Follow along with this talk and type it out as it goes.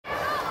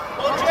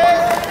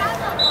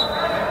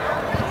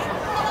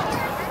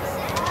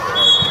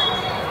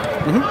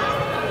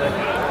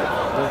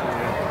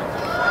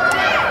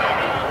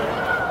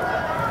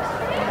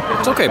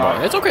It's okay,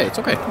 bro. It's okay. It's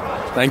okay.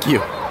 Thank you.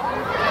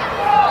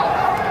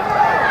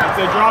 That's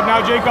a drop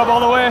now, Jacob, all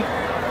the way.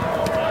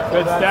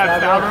 Good step,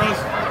 Stavros.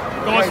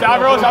 Go,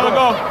 Stavros. Have a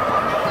go.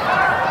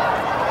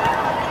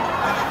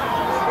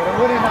 Get a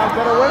win now.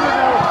 Get a win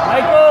now.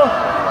 Michael,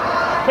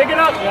 pick it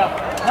up. Yeah.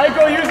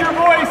 Michael, use your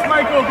voice,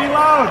 Michael. Be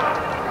loud.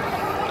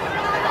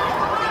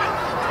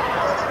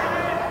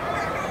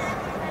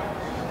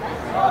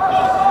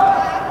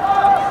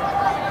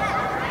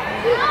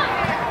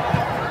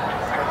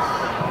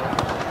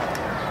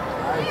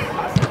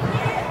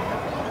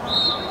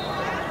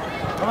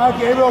 Come on,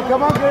 Gabriel.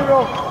 Come on,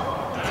 Gabriel.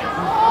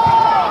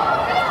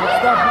 Good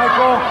stuff,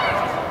 Michael.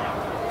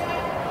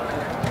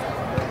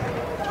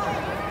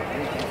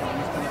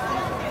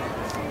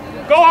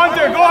 Go,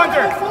 Hunter. Go,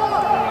 Hunter.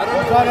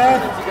 What's on,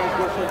 Ed?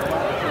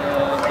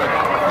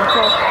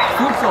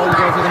 Futsal, you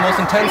guys are the most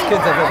intense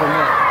kids I've ever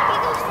met.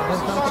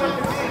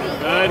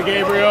 Good,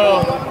 Gabriel.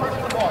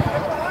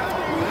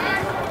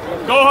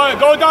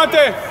 Go,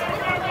 Dante.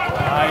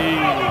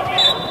 Nice.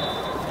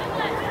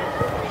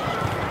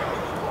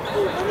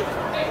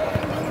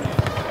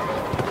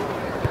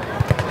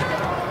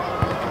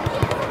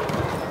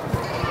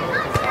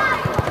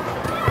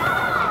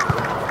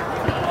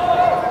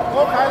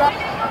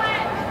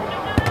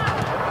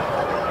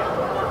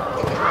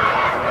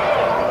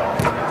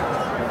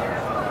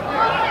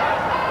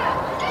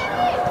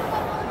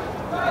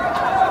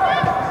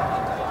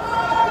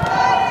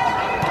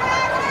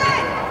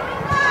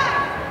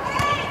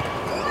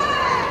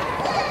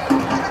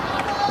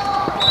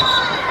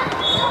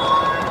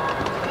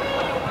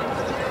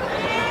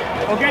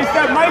 Okay,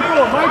 step,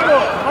 Michael.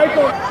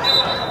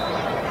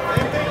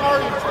 Same thing,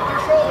 Ari. Check your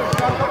shoulders.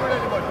 You're not covering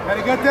anybody.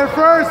 Gotta get there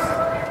first.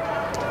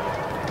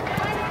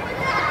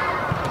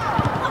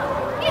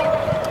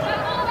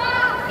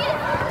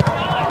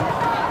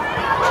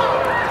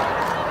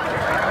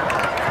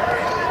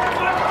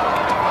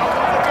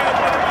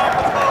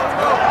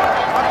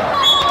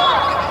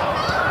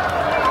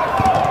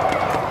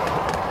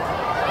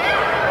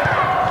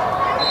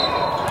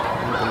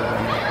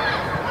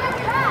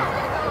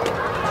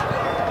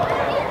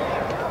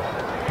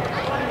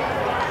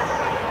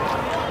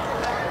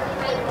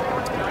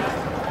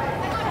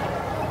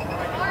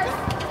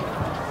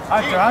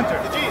 Hunter,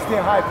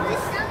 stay high,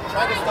 please.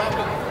 Try to stop it.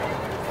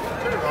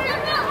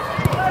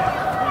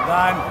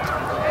 Done.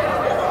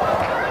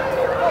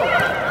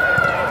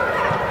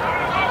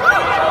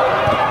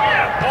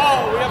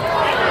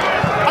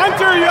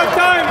 Hunter, you have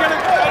time.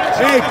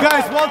 Hey,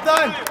 guys, well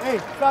done. Hey,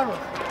 Stavros.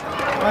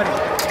 Buddy,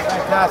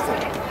 fantastic.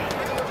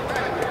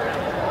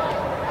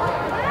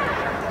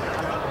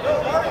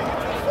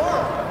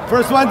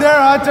 First one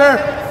there,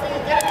 Hunter.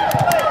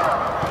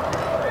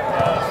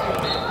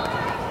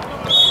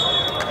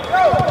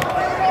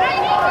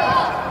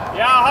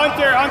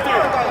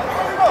 Hunter.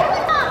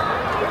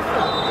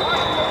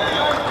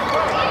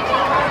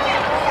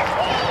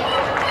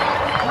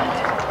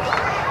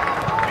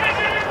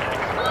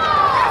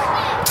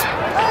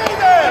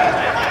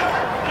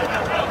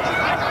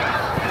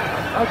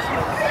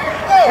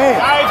 Hey.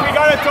 Guys, we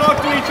gotta talk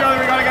to each other.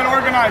 We gotta get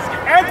organized.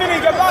 Anthony,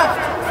 get back.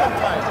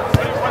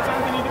 What's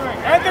Anthony doing?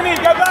 Anthony,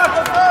 get back.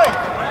 Let's go.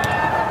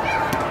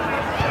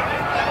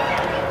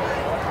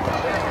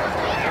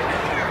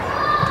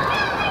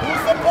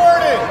 Who's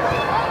supporting?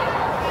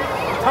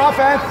 Tough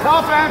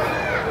end.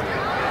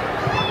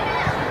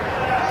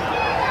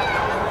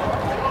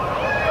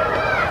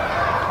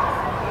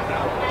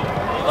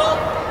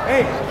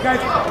 Hey,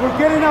 guys, we're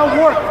getting our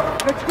work.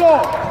 Let's go.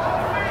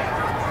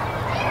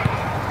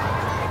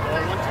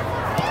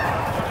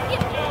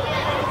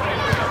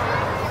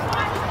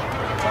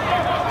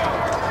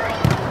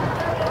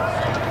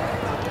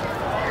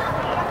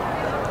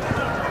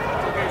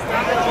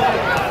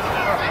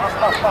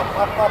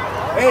 Up.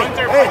 Hey,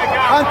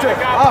 Hunter,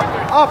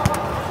 up.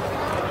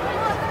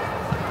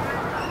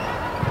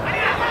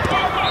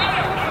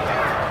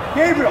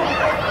 Gabriel,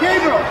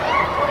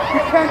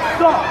 you can't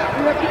stop.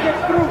 You have to get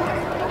through.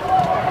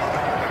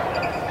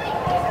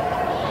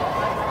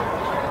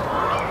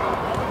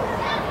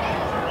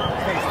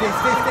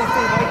 Stay,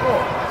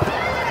 Michael.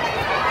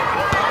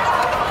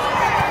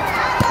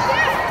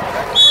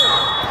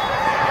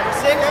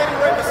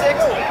 Number 6.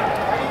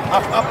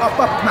 Up.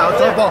 Now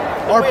it's our ball.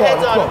 Let's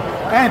go.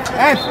 And.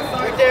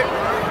 Right there.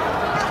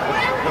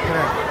 Look at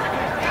that.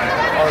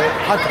 All right,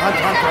 Hunter,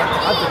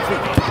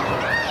 feet.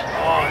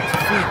 Oh, it's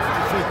feet,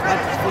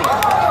 Hunter's feet.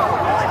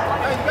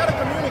 Hey, you gotta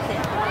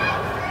communicate.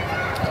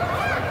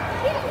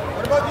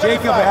 What about the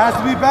Jacob, it has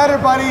to be better,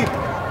 buddy.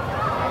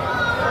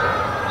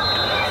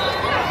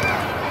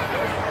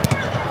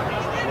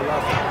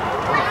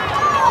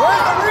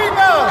 Where's the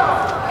rebound?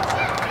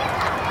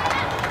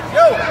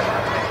 Yo,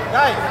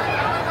 guys,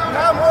 you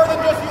have more than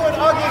just you and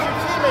Augie as your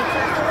teammates.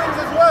 Use the wings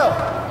as well.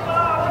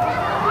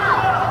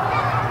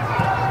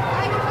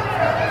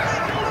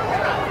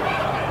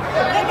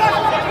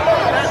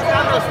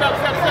 Step.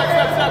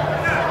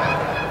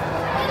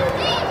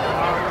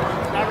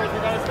 Stavros, you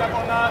gotta step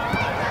on that.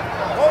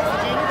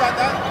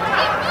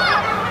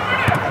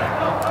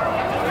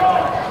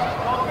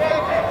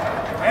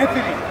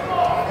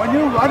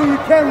 Hunter, you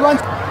can't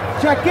run.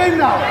 Check in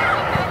now.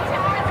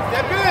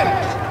 Step in.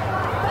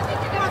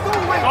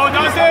 Go,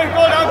 Dante.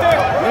 Go, Dante.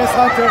 Yes,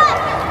 Hunter.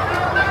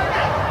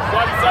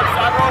 Step,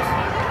 Stavros.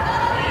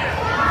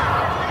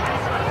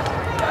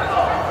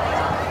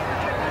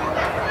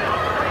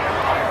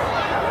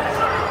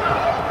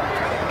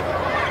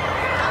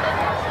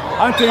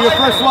 Hunter, your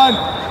first one.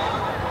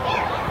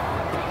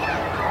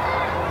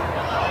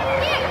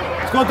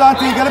 Let's go,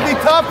 Dante. You gotta be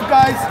tough,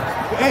 guys.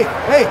 Hey,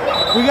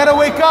 we gotta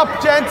wake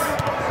up, gents.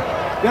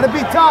 Gotta be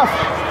tough.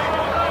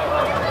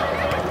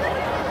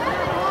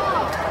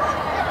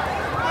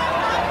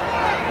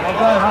 Well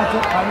done,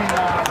 Hunter.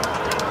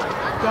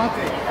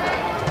 Dante.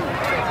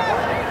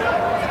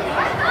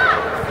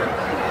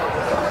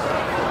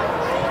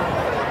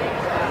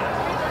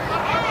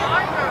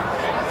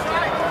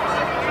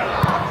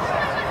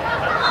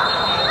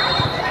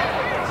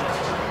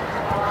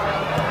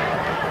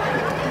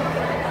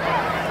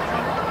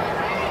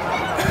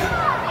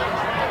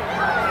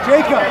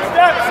 Jacob.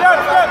 Step.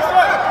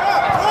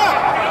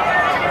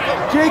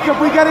 Jacob,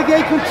 we gotta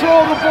get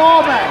control of the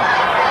ball, man.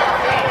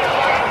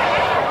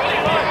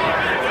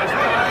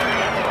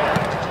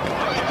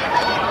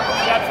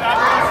 Step,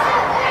 Stavros.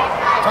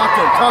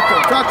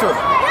 Talk to him.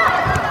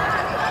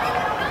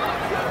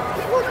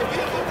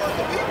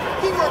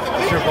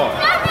 It's your ball.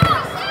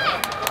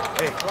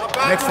 Hey,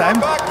 next time,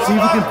 see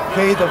if we can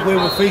play the way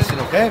we're facing,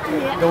 okay?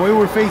 The way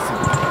we're facing.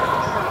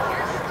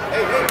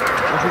 Hey.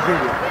 What's your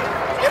good?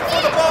 Get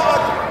for the ball.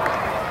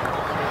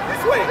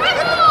 This way. Let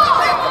them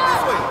come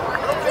this way.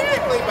 I don't think they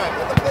play back.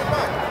 Let them play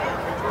back.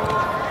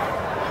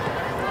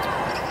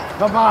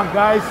 Come on,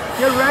 guys.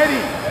 Get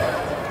ready.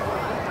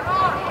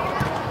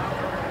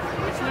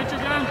 Switch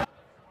again.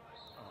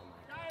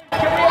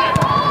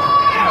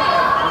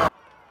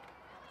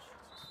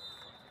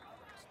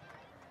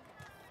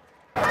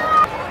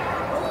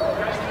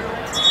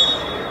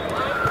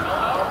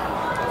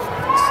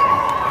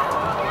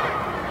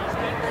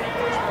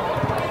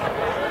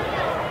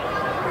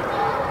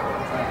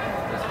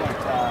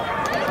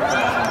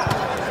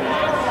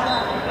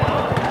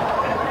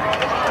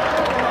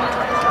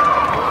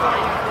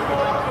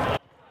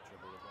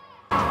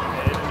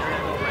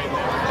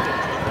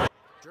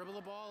 Dribble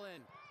the ball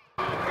in.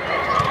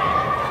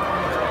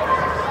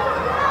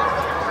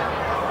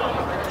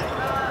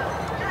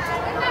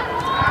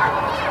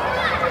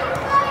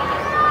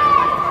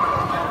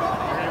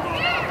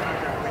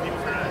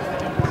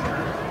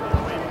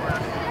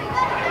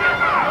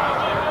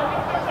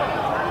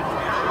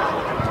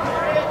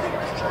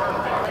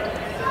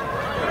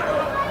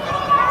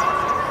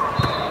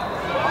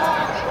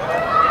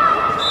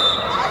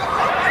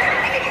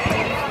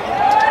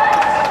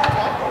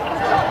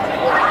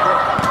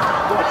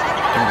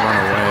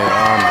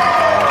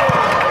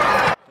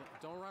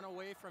 Don't run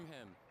away from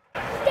him.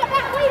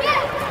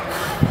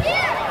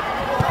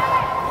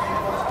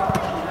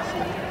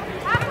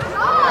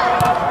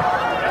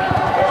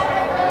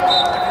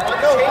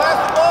 No, pass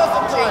the ball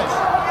sometimes.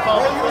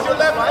 Or use your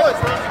left foot.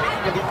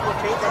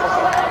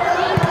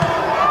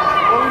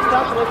 When we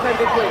stop, let's take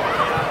a break.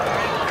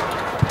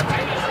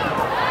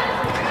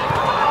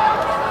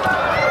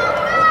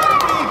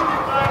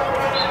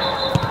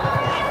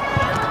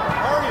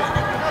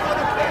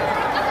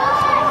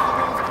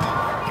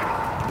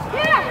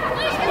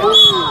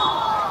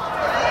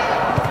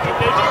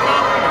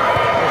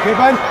 Okay,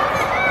 bud?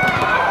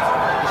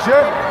 You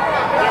sure?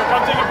 Here,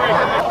 come take a break.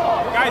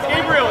 Guys,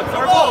 Gabriel, it's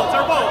our ball.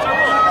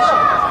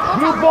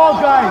 Blue ball,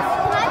 guys.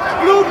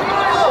 Blue.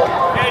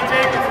 Hey,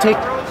 Jake.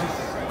 Take.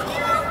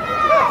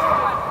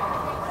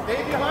 Stay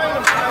behind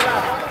him. Try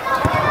that.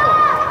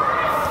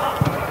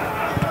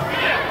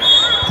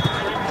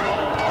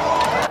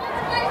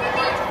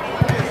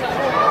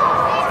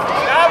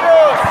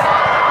 Stavros.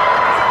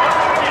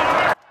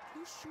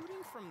 Who's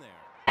shooting from there?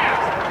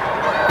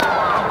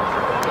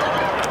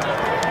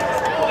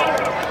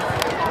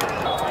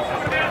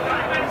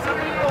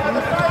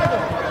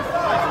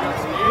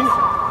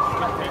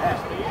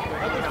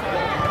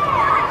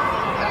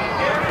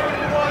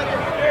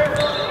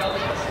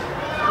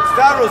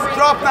 Stavros,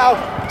 drop now.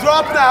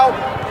 Drop now.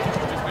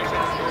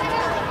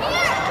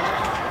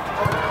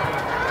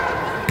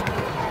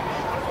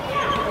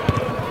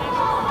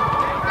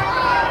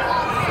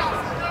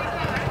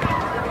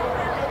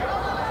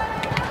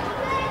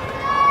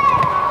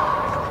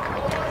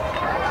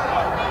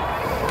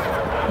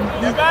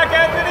 Get back,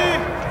 Anthony.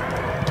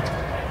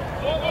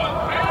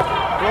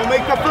 We'll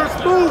make the first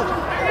move.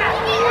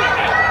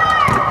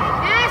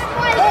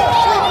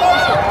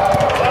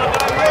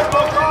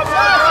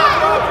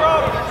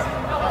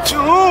 Two.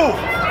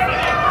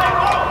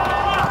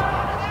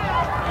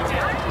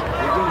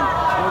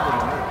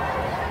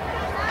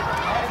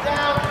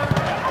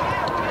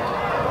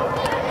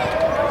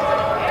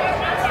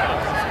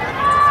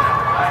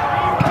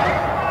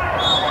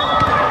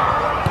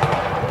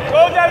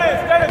 Go, Dennis,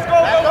 go.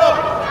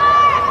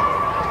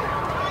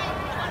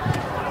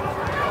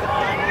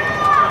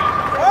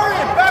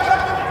 Hurry, back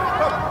up.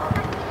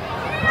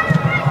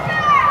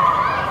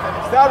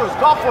 Stavros,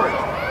 go for it.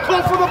 Go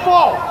for the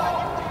ball.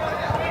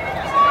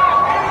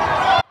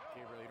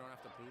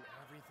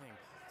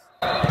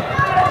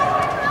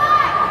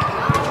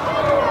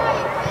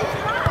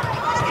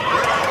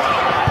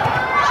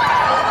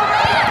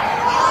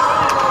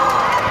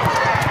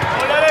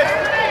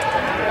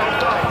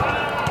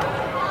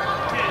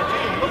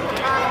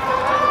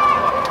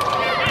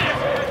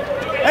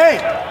 Hey,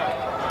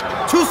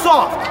 too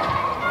soft.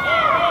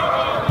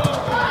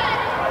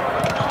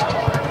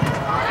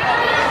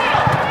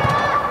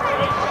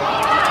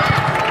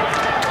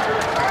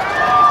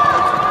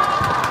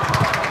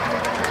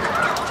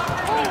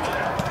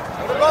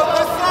 What about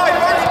this side?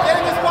 Once you get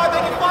in the spot,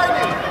 they can find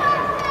you.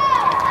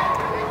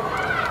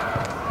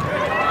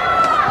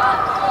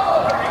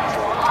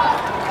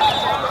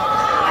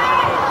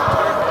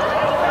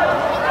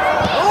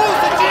 Lose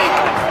the Jeep!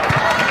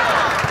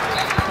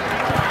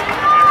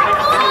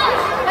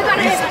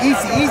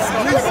 Easy.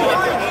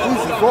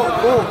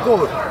 Go.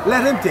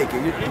 Let him take it.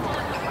 Okay,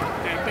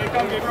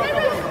 come, Gabriel,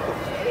 come.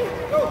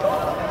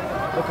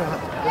 Look at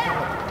him.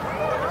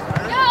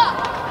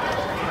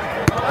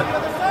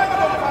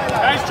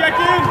 Guys, check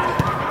in.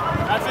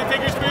 That's it,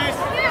 take your space.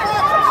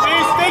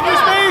 Take your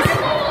space.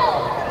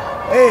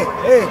 Hey.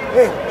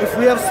 If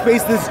we have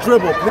space, this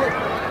dribble.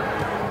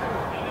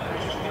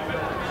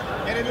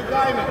 Get in the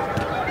diamond.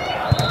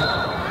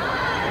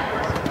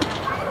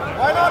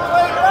 Why not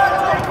play back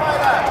to him by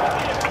that?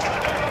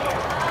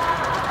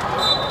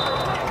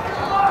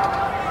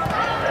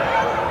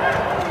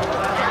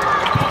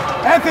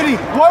 Anthony,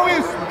 why are we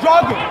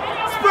jogging?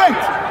 Sprint!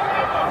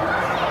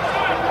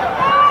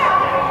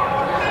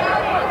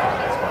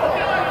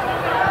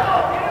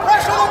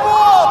 Pressure the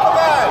ball, come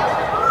on!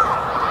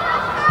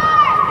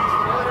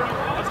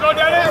 Let's go,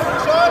 Dennis.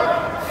 Shot.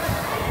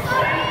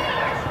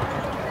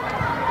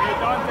 Hey,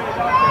 Dante.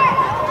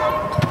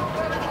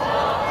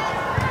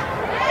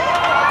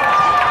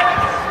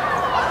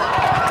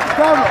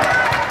 Cover.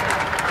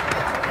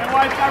 And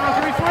wide, Jarvis,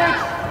 switch.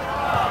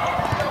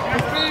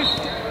 Yes, please.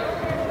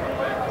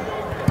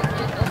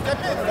 Step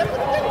in.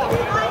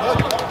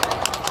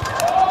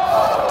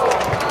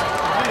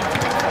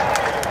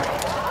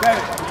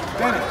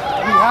 Dennis,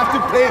 we have to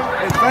play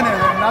in front of him,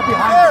 not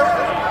behind him.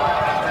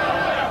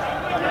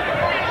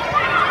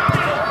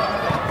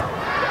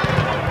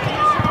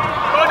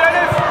 Go,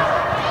 Dennis.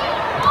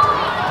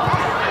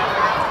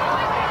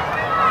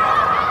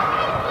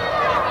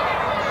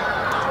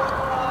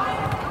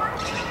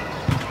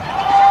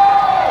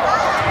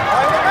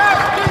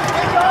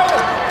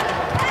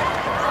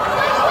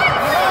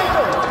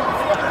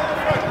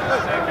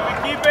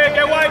 Keep it,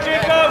 get wide,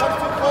 Jacob.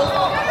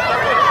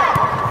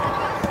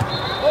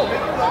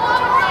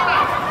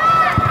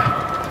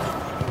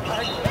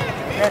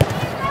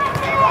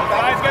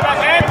 Guys, get up,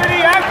 Anthony.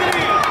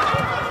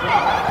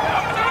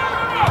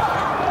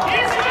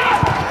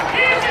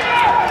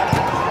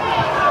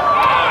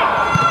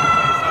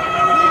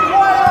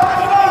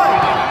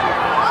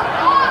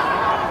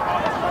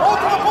 Hold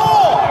to the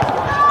ball!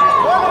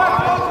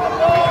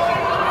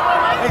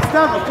 Hey,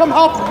 Stanford, come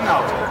help him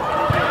now.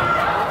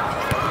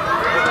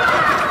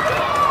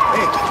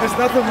 Hey, there's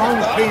nothing wrong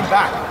with playing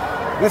back.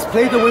 Let's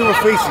play the way we're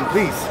facing,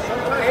 please.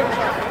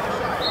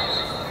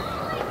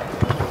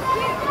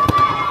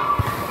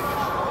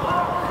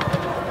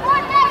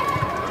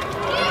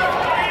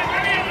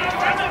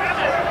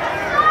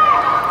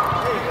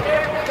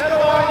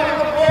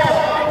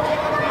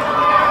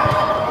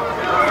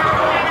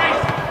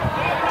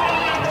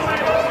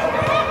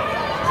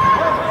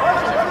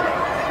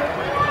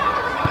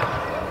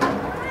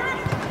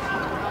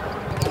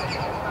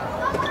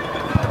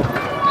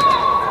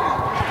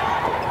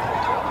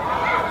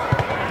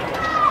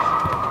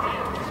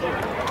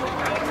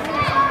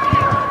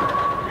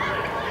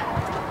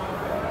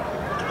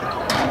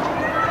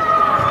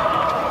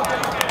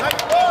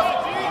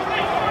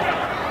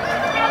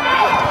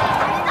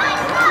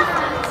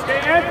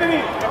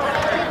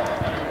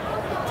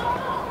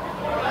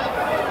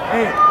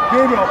 Hey,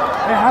 Gabriel,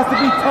 it has to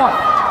be tough.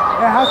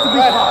 It has to be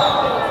tough.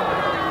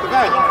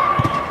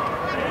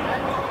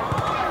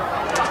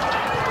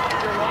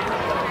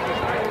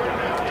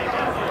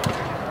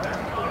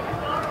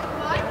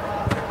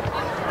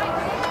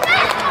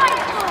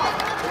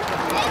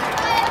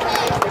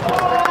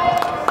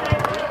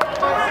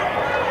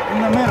 In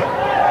the middle.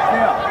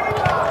 Stay up.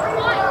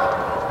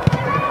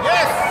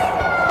 Yes!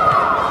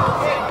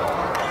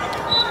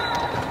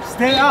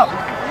 Stay up.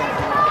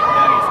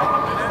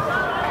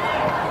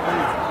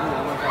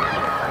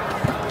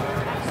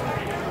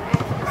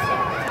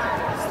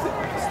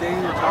 Stay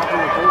in the top of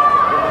the boat.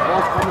 When the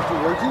ball's coming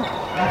towards you, you go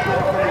up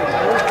from the middle,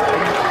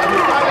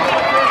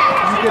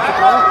 and you get the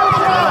ball,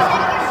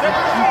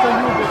 you turn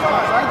you this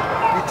outside,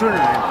 you turn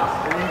it in,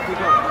 and then you pick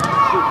up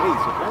good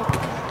pace, okay?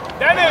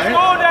 Dennis, Right?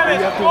 go, Dennis.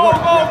 You have to Go, work,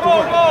 you go, have to go,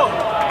 work. go.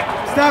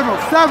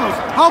 Stavros,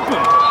 help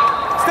him!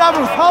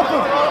 Stavros, help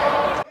him!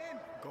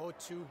 Go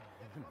to him.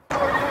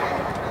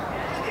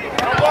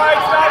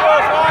 Wide,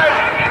 Stavros, wide.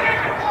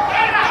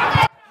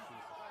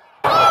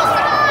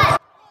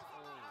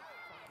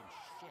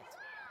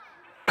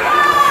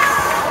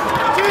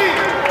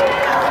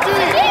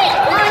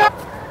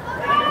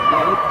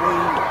 We're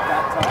playing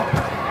that top.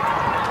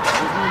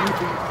 There's no need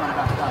for you to come back.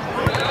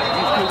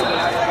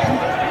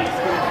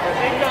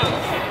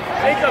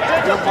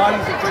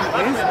 bodies are pretty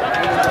his,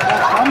 and when the ball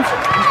comes,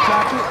 you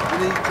trap it,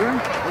 and then you turn,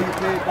 or you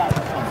play it back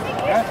to someone.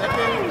 Okay?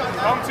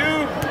 Come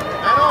two.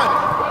 Man on.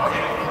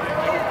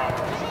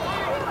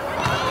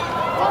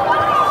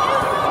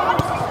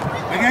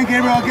 Again,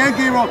 Gabriel, again,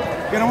 Gabriel.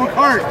 Gotta work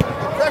hard.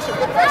 Good pressure,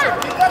 keep pressure.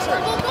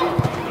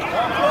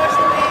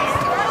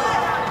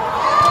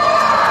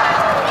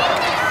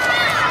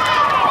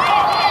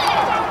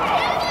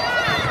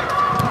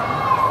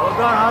 Well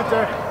done,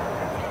 Hunter.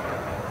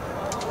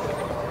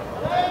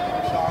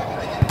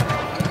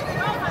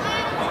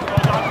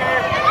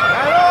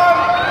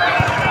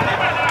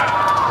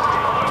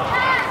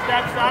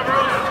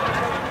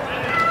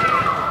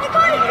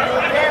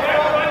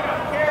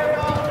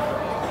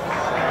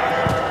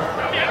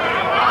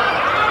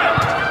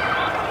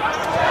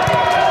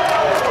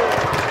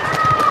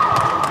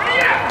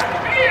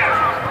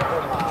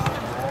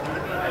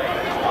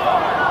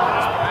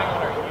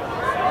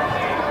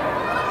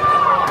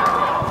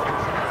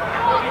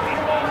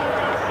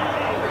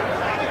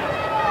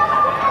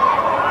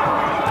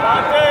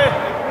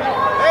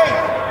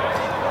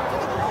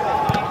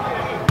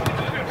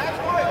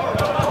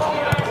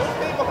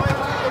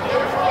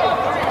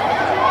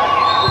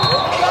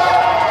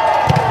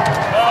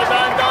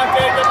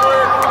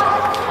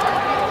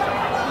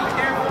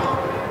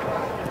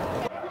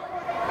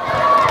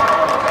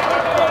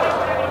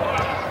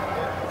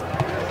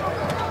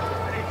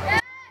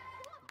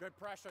 Good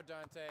pressure,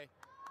 Dante.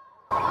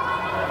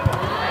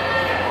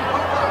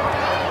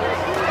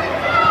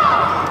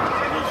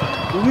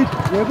 Do we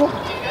dribble?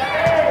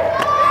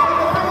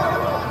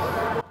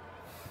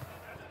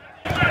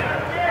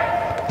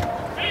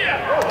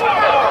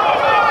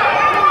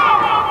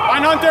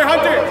 Fine, Hunter.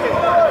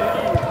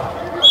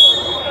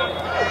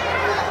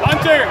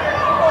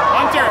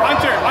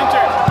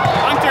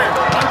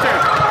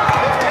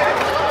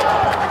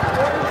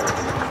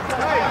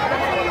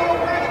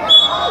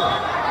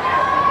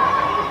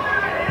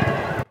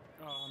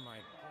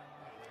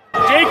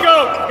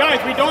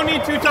 Guys, we don't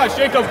need two touch.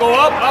 Jacob, go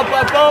up.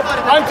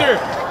 Hunter,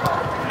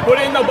 put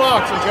it in the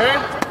box, okay?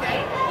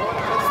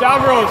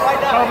 Stavros,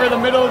 cover the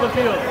middle of the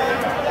field.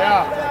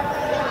 Yeah.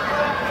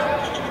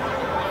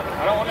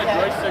 I don't want to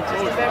joystick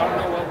coach. I don't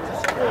know what.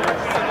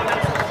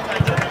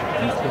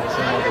 These kids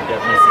seem like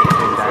they're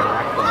between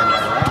direct and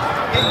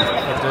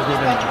indirect. It doesn't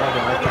even matter.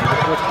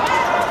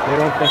 They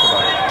don't think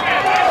about it.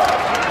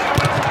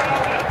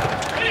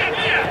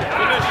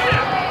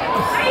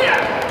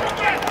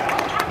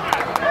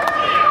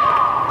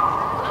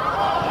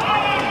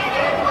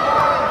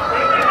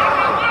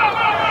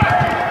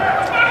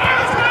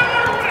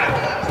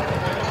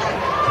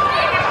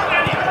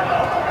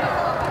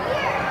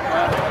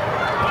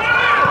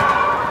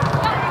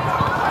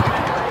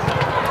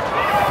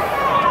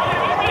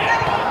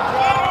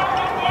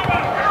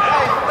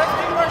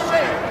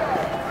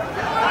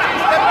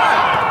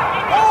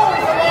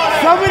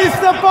 Somebody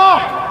step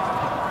up!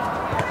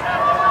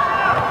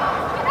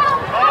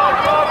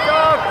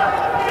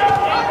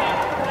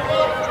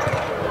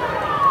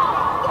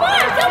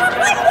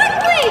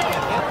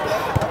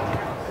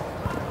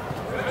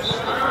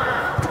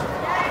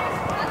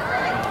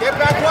 Get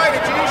back wide,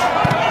 Ajish.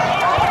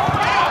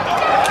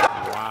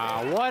 Wow,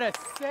 what a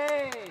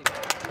save!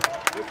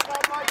 Good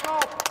call,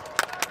 Michael.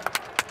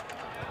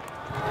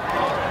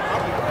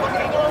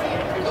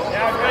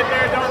 Yeah, good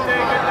there, don't take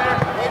it there.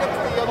 Right up to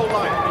the yellow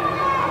line.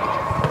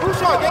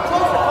 Bouchard, get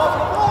closer, off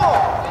the ball.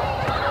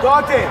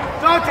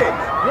 Dante,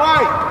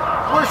 wide.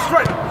 We're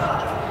straight.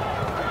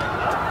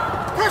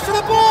 Pressure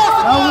the ball.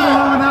 Now we don't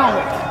have an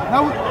outlet.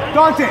 Now,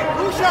 Dante,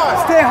 Bouchard.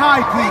 stay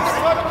high, please.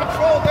 Try to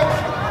control this.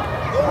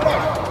 No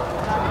rush.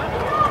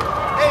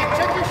 Hey,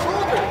 check your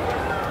shoulder.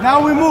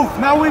 Now we move.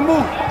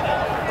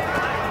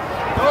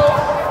 Go.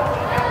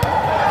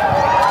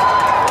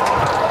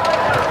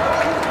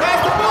 Pass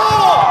the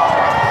ball.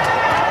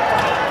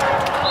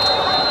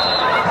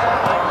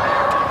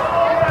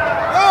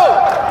 Go.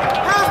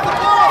 Pass the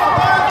ball.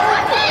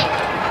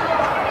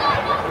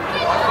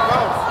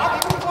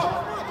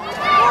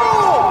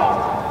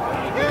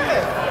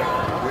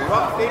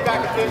 Stay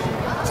back, Tish.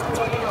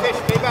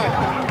 Stay back.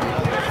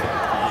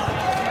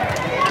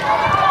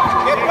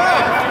 Get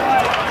back.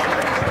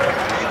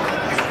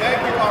 Thank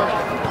you,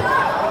 Arthur.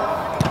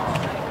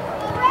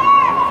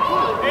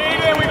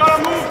 Aiden, we gotta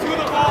move to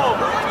the ball.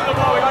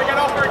 We gotta get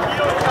off our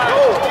heels, guys.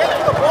 Go, get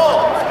to the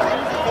ball.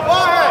 The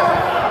ball head.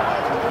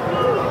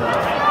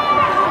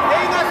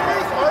 Stay in that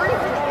space, Murray.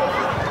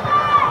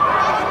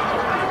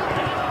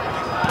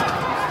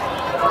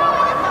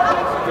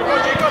 Go,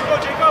 Jacob.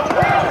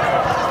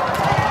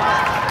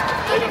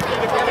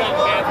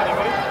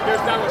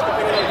 Here's that was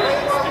particularly good.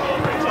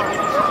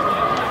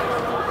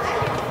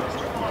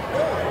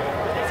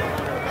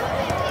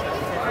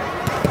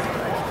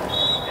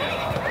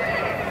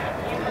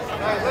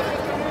 Guys, let's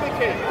just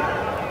communicate.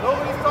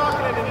 Nobody's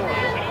talking anymore.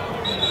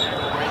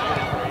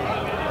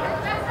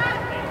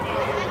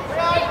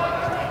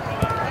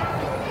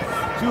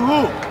 To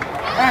who?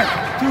 And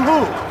to who?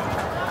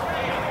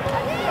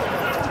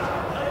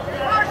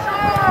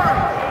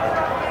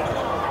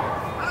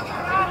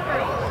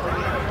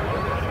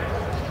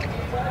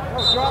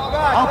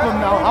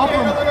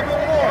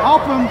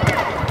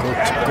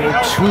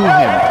 to him.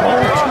 Go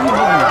to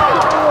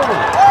him.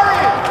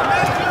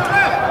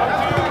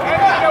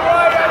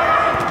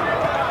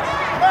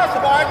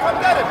 Come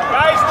get it.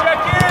 Guys, check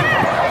in.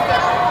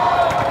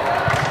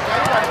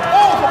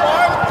 Oh,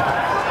 Lamar.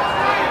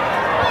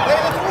 Play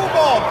the through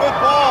ball. Good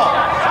ball.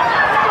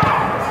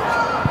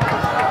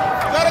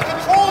 You gotta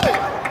control it.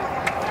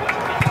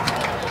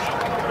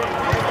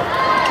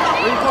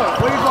 Where you going?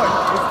 Where you going?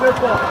 It's their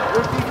ball.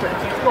 Their defense.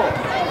 Let's go.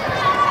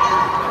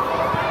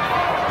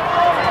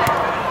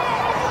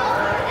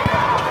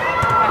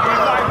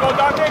 Go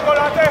Dante, go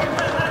Dante.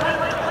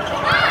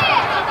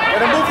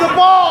 Gotta move the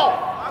ball.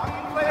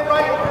 Play it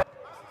right.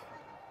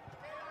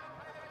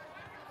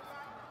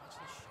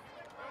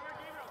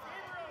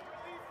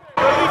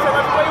 Release it,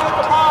 let's play with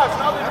the pass.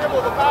 Now they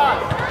dribble the pass.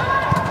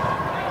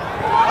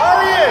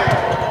 Hurry it.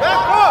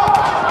 Back up.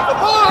 The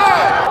ball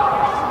head.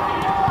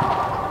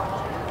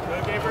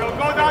 Good, Gabriel.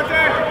 Go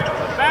Dante.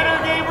 Better,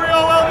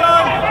 Gabriel. Well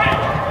done.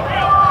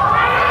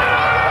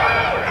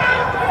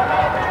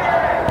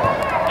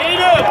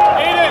 Aiden.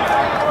 Aiden.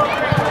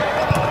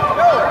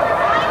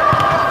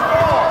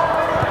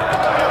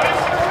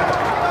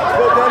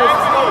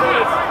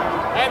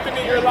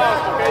 Anthony, you're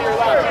last, okay? You're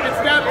last. You can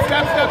step,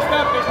 step, step,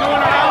 step. There's no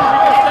one around. You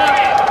can step.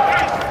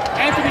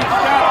 Anthony,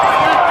 step,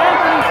 step.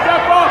 Anthony,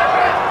 step up.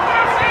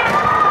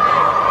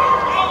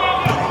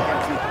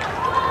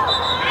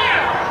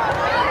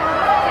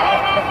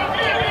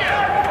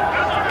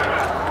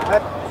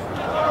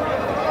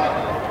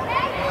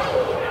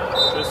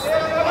 Just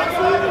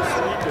absolutely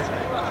sleeping.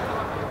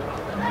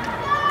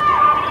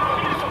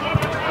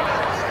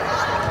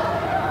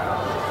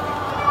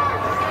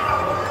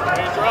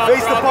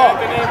 Face the ball.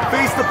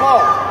 Face the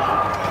ball.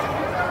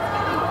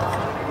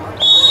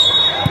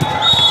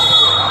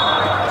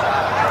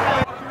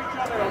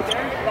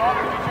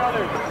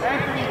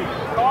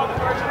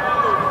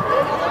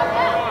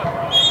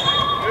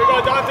 Here we go,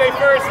 Dante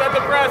first. Let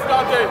the press,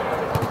 Dante.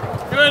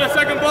 Good, a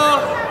second ball.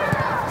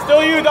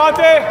 Still you,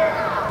 Dante.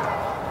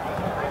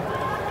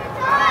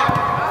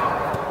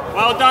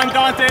 Well done,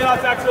 Dante.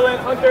 That's excellent.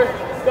 Hunter,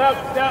 step,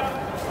 step.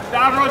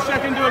 Stavros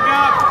check into a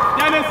gap.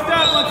 Dennis,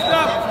 step. Let's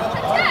step.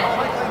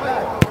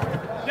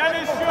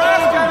 Dennis,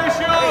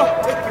 show.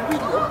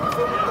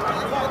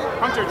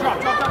 Hunter, drop.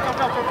 Get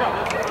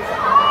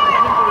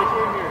into the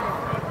game here.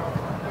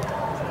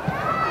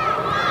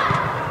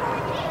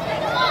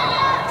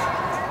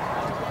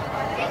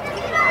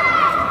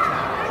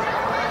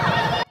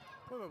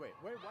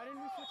 Wait, why didn't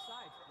we switch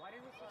sides?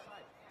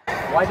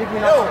 Why did we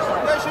Yo, not?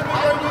 you guys should be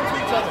right into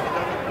each other.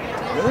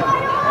 Really?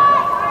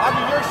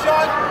 After your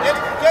shot, it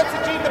gets the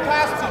team to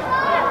pass to.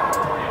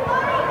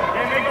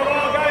 Okay, make a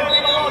ball, guys.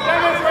 Make a ball.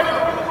 Dennis, ready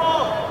for the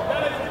ball.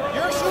 Dennis,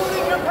 You're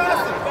shooting, you're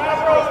passing.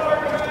 Stavros, work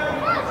a man.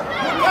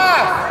 You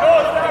pass. Go,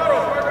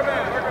 Stavros, work a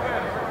man.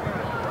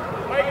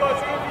 Michael,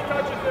 see if he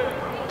touches it.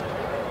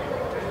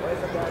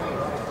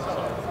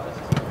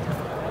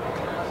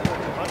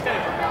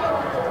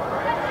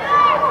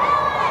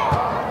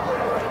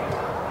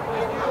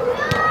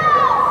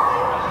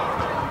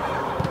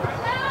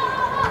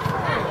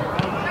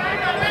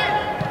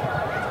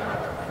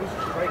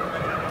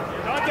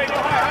 Dante,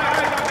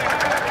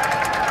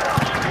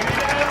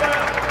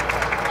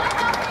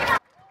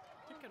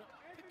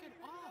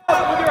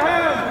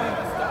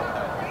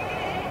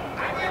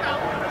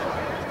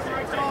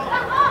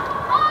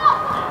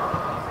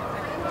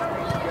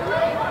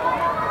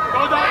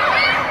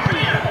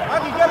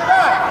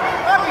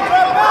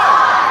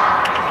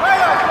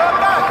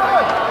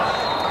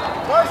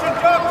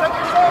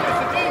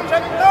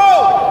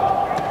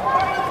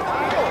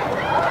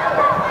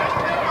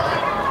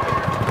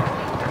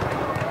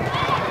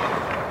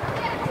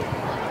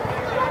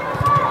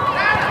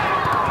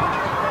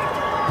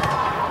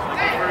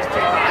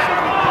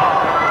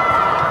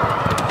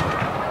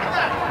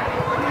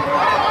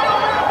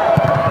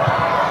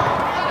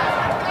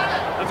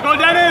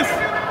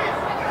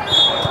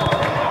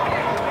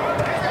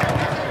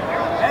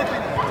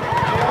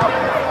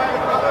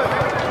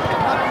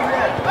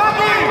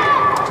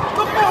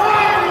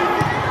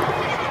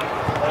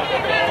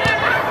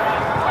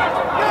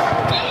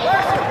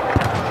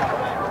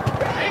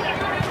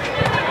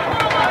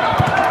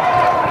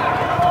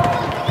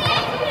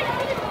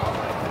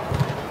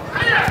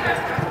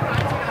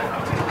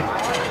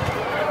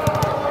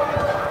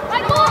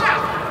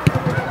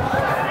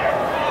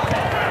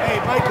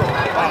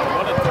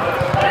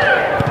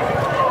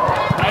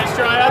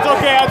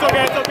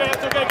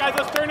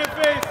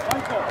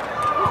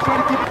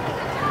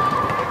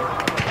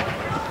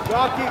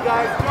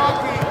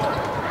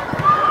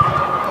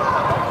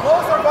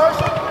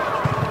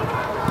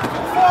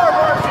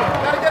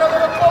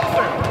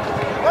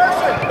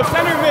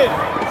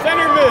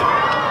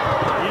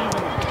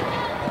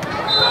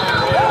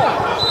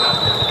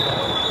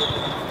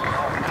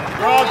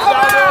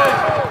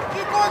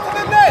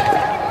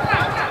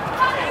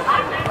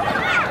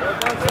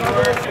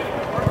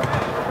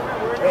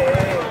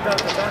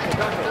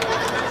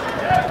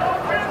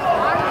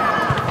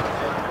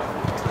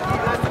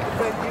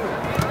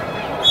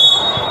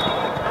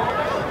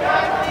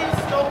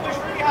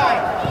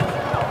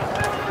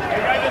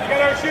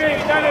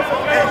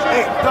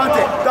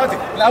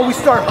 Now we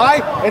start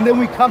high and then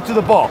we come to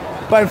the ball.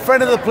 But in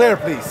front of the player,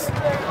 please.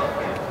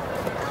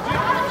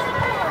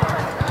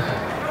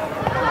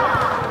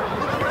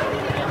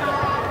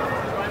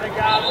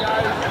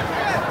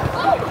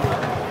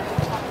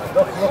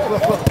 Look.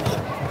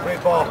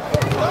 Great ball.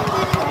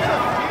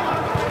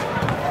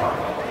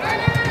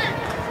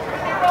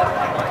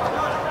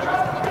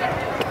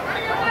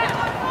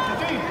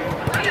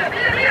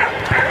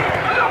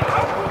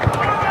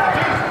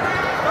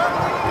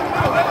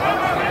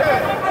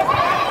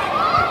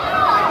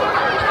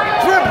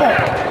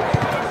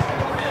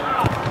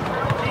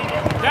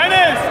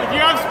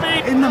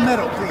 In the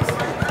middle, please.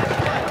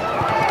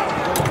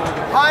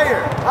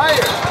 Higher.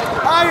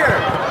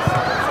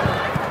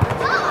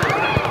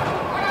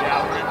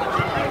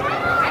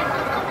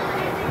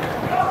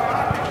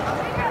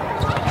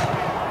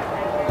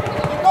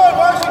 Keep going,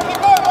 Martian.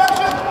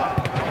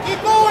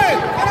 Keep going.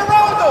 Get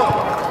around them.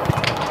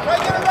 Try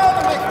to get around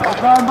them next time.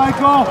 Come on,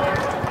 Michael.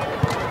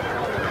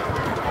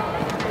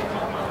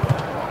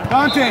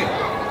 Dante,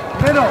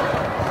 middle.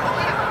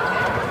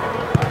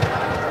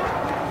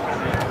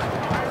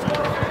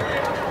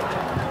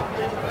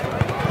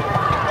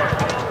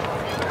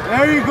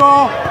 There you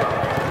go.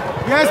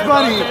 Yes,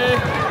 buddy. Dante.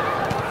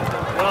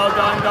 Well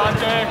done,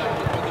 Dante.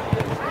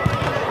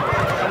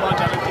 Come on,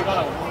 Dennis, you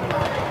got it.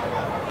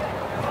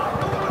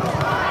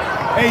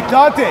 Hey,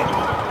 Dante,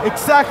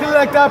 exactly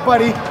like that,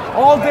 buddy.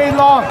 All day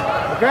long,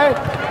 okay?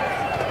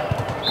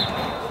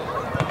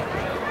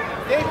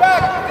 Stay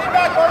back,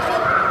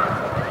 Martian.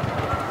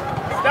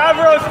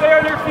 Stavros, stay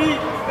on your feet.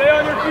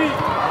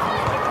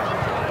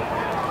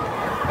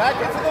 Back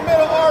into the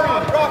middle,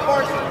 Ari. Drop,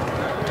 Martian.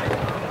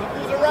 Look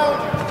who's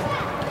around you.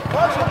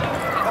 Martian,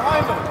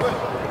 behind him. Good.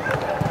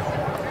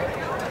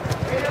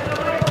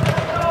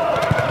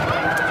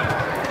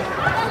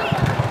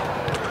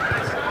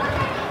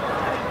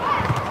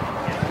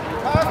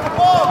 Pass the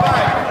ball,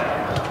 guys.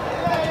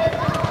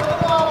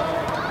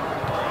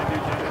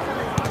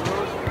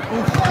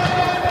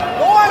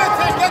 Go on and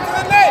get to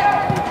the net.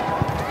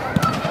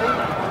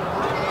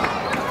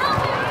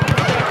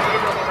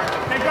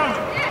 Hey, come.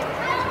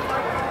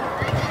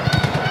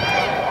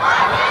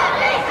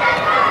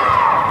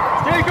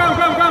 Hey, come.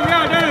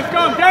 Yeah, Dennis,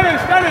 come. Dennis.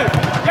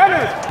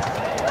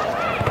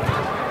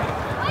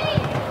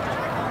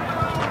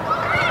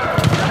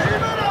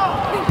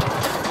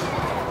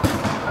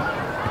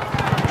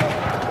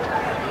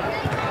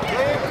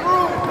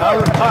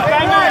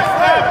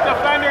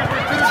 Defenders,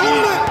 we're too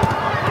deep.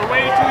 We're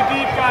way too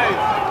deep, guys.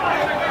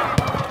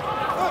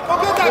 Go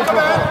get that, come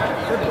on.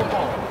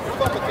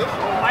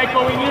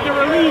 Michael, we need to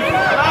release.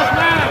 Last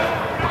man.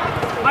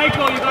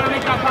 Michael, you gotta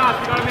make that pass.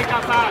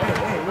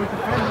 Hey, we're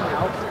defending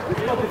now.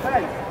 Let's go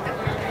defend.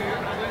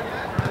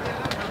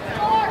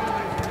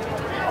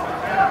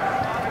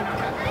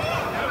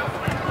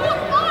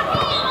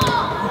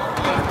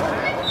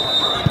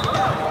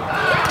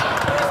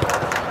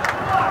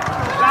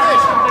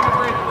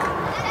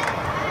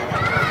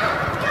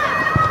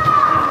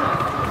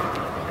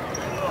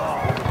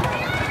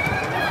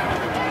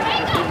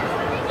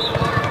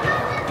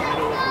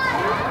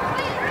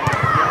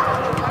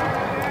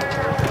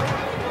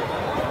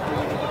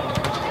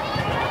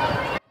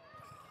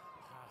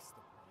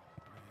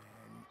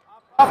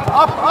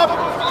 Up.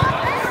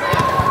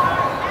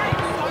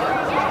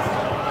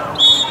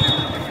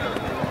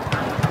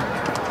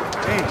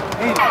 Hey.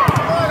 Come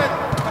on,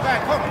 come back,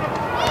 come.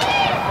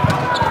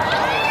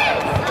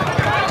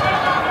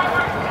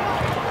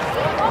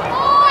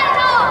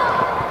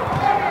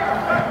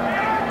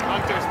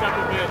 Hunter, step a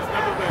bit.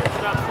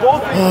 Step.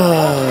 Both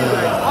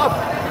up.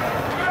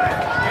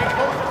 Get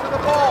closer to the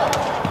ball.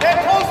 Get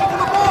closer to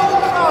the ball,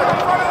 Luchon, in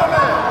front of the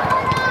man.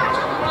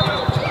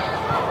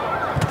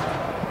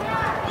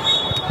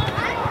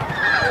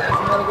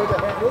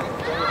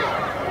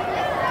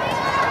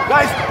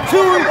 Guys, two.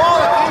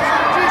 Ball,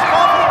 please,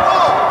 call for the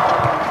ball.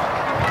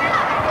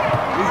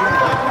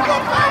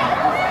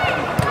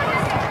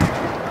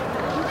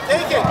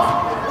 Take it.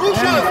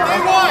 Luchon, stay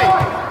wide.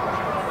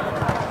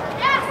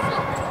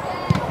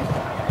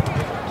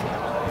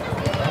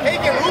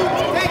 Take it, Root.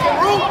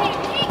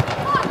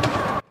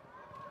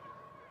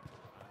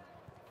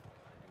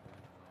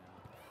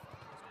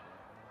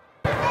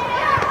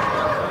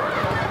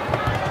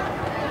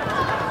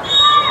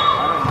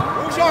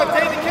 Luchon,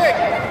 take the kick.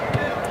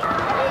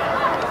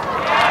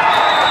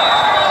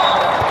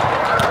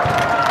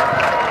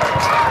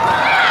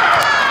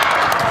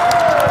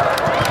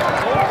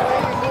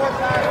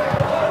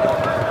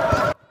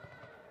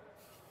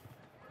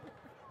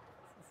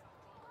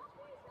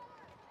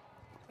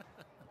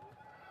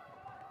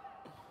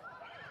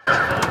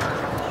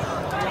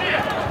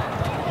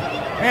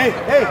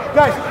 Hey,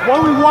 guys,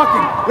 while we're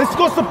walking, let's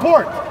go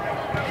support.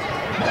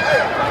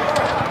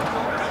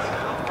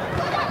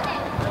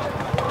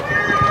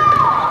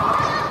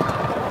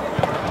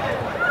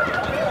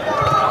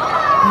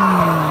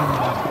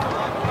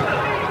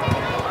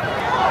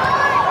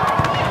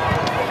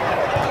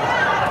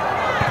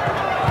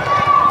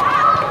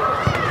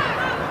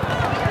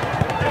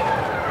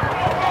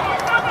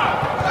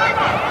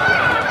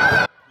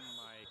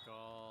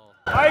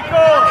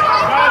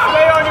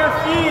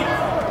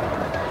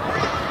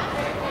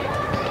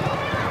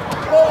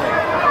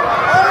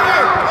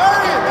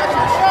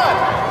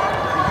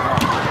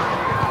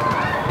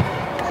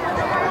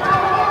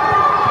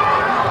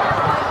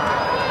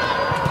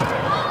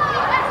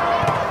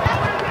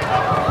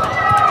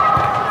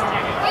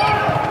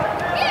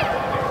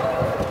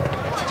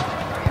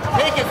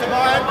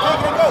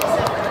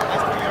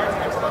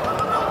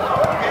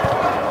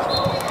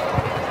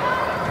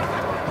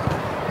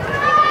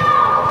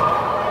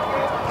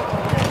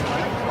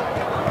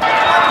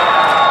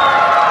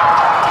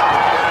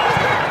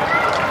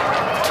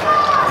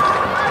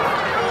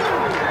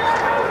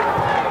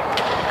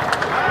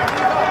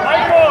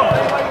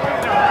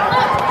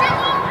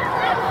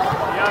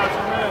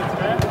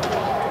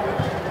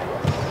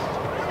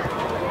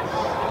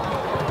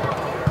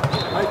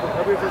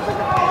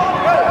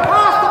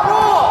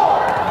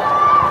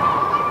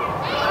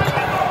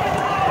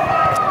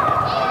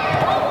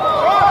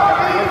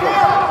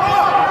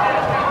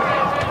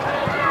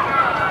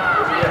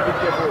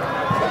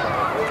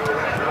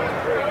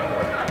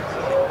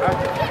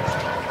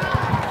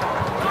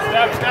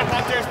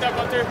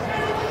 Hunter.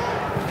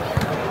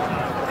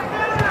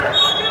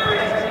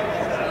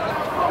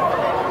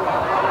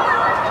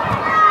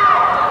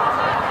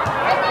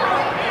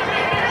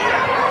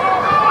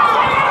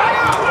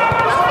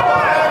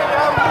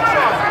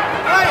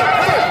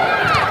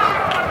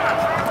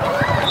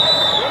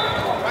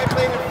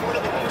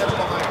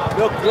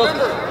 Look,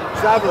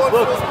 Jarvis,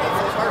 look.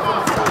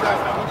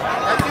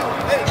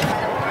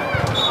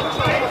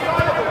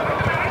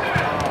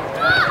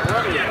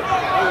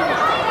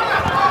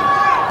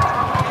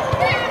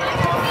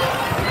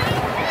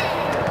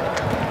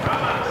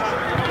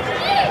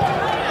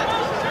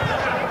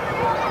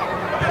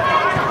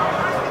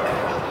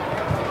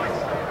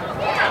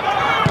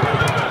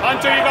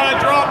 Hunter, you gotta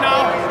drop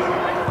now.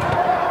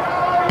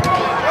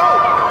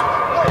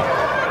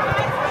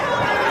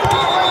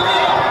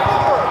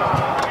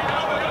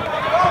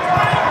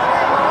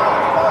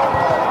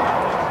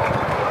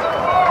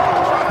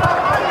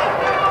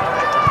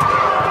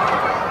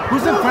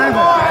 Who's in front of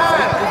him?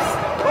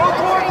 Go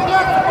toward the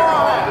left, come on.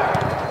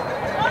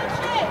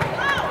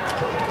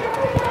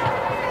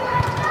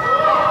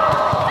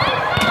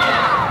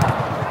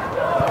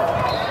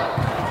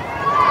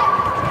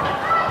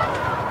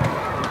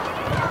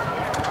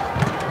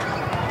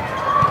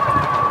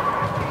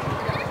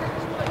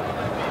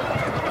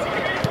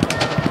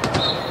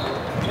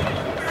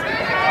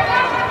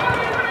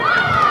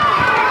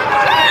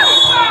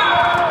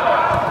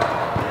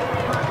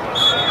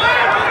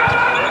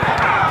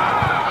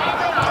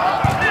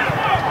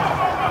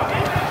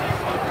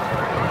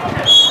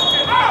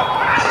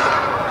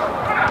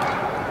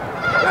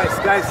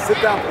 Guys,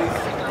 sit down, please.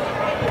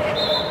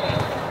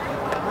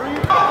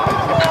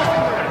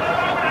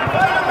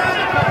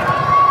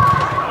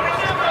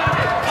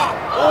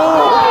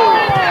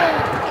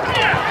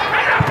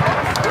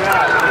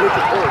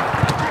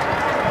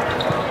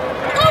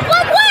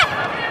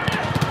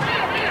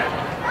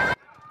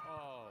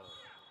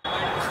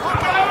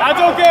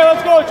 That's okay,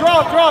 let's go.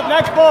 Drop.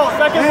 Next ball,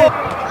 second ball.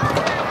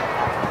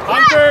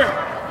 Hunter.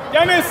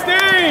 Dennis,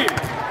 stay.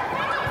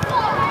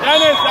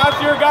 Dennis,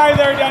 that's your guy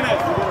there, Dennis.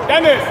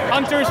 Dennis,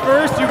 Hunter's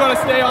first, you gotta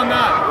stay on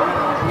that.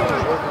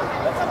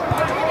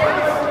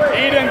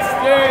 Aiden,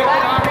 stay.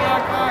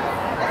 Back.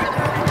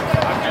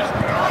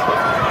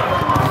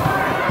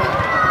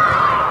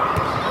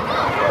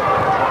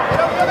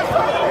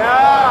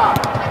 Yeah!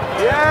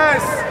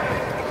 Yes!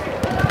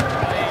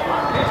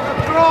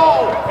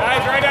 Control!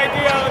 Guys, right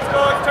idea, let's go,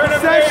 let's turn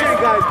it Possession,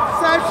 guys,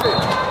 possession!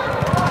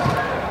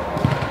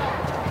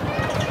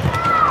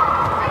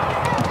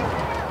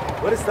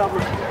 What is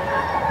Stavros?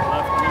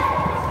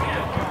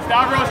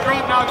 Stavros,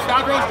 drop now.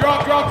 Stavros,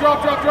 drop.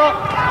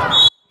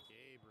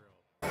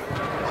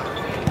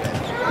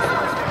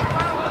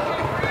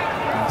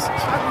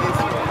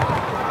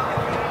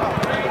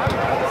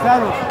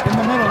 Stavros, in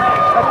the middle.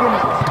 Tuck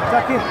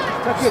in.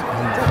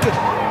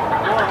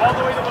 All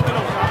the way to the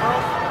middle,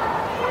 Stavros.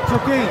 It's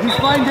okay, he's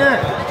fine there.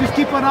 Just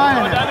keep an eye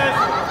on him. Dennis.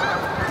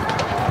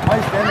 Why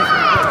is Dennis in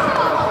this?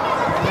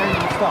 And then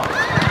you stop.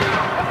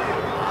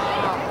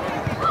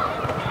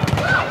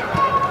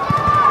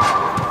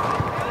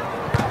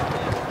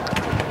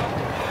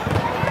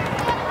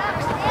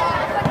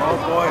 Oh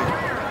boy.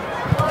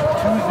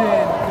 Tuesday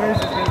and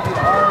Thursday is going to be a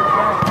hard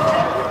time.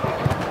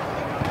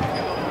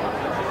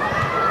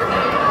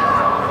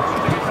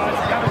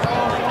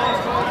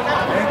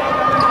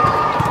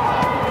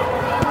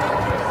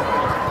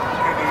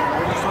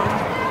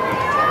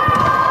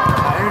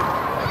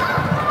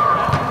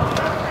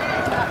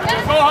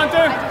 Go,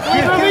 Hunter.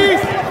 Please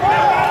release.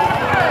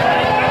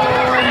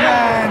 Oh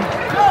man.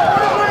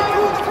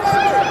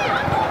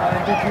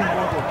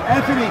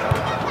 Anthony.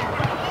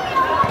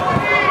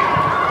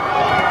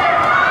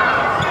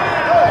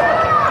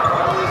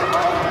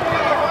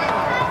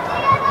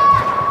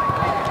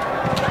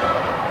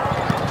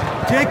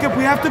 Jacob,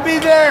 we have to be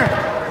there.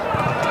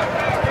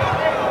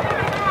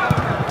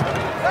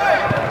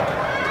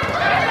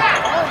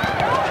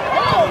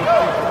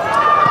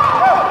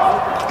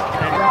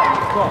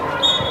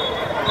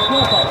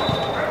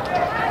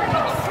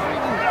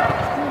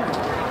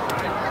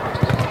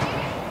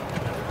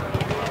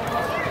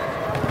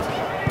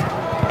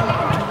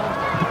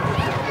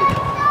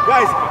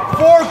 Guys,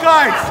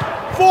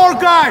 four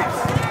guys.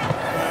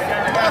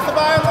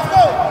 Let's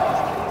go.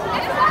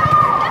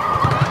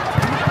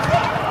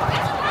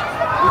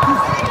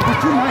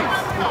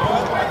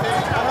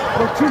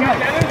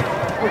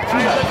 We're too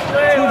nice.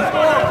 Let's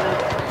go.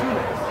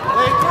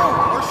 Play through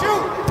or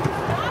shoot.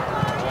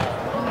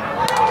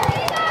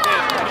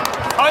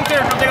 Hunter,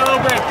 come take a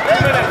little break. 2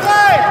 minutes.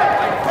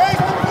 Take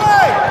the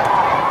play.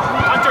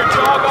 Hunter,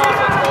 jog off.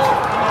 Let's go.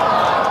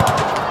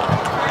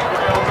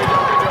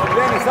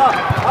 Dennis, up.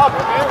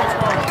 Okay, what's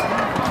wrong?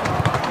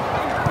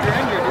 You're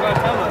injured. You gotta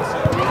tell us.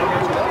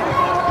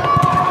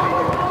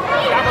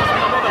 Stavros in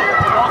the middle.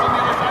 The ball's on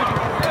the other side.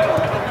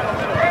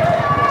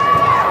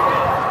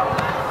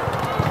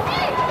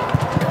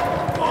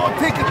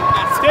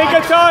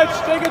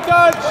 Take a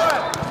touch.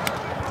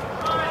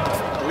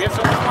 We have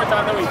so much more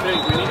time than we think.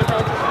 We need to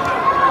practice.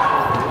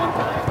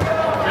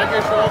 Check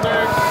your shoulder.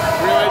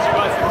 Realize you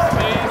got some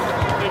space.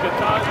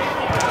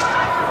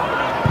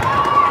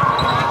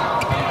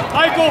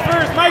 Michael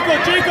first. Michael,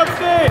 Jacob,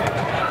 stay.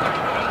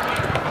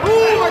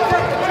 Ooh, I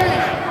took the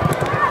lead.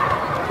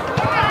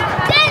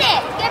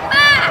 Dennis, get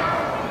back!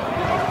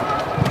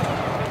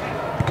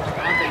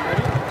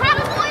 Have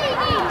a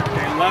lady!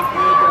 Okay, left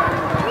mid.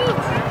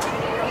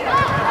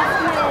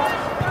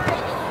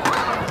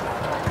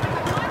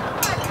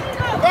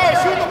 Okay,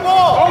 shoot the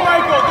ball. Go,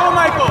 Michael. Go,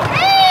 Michael.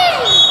 Hey!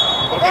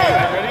 Okay,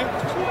 ready?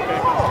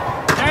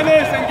 Okay.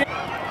 Dennis and get.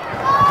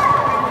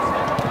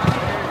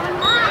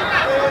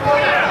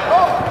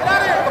 Oh, get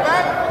out of here. Go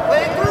back.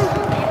 Play it through.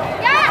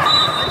 Yeah!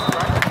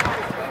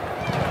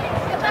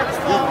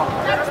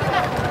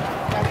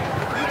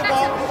 Lead the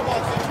ball.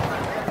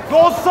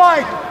 Goal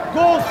side.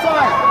 Goal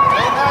side.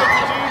 Don't hide,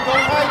 Eugene.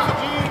 Don't hide,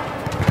 Eugene.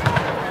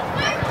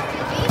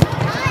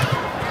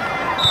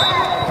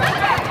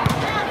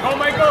 Go,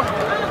 Michael.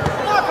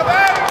 Come on, come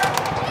back.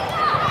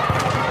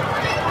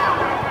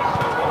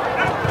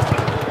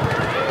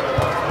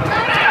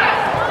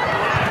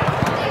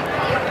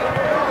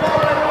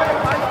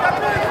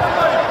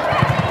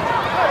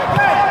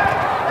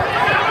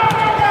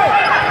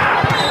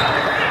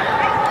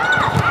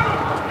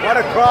 What a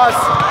cross.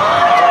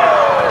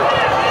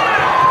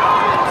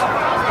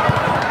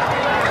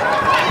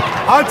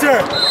 Hunter.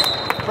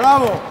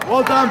 Bravo.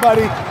 Well done,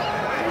 buddy.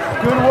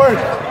 Good work.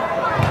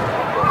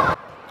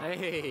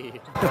 Hey.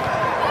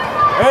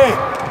 Hey.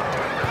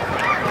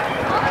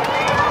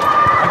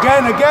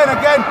 Again.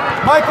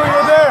 Michael,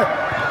 you're there.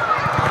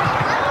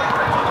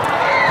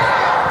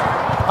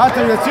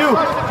 Hunter, that's you.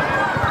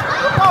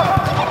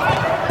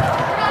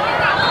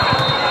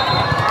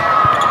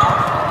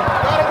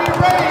 Gotta be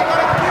ready.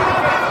 Gotta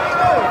communicate.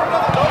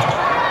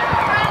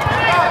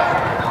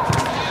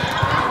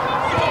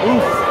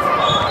 Oof.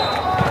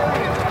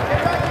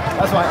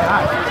 That's my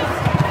eye.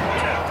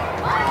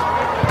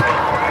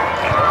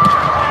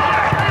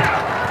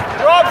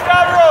 Drop,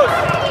 Stavros.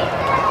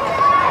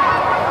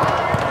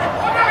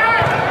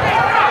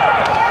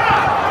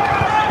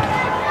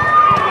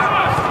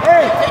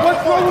 Hey,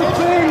 what's wrong with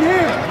playing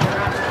him?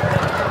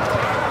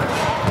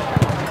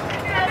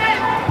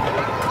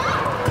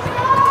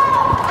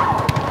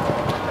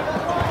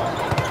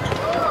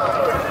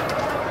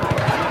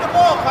 Shoot the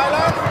ball,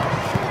 Kylan.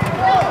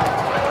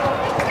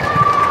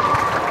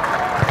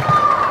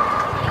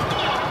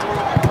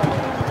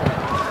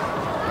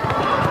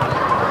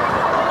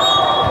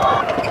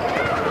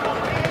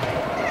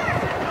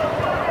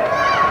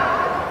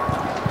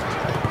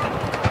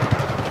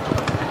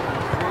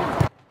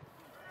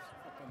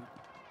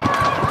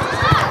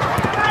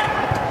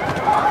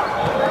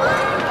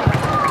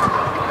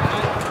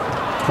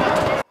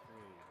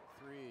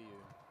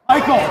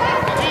 Michael,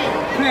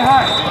 say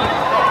hi.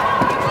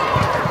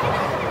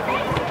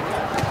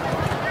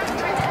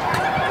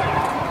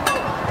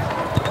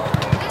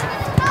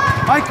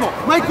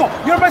 Michael,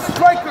 you're my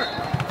striker.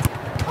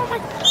 Oh my...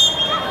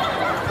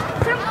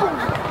 Simple.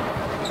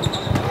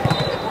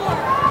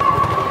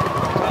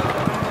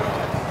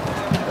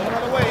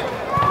 Another way.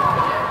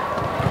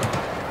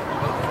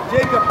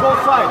 Jacob, go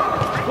side.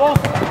 Go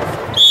side.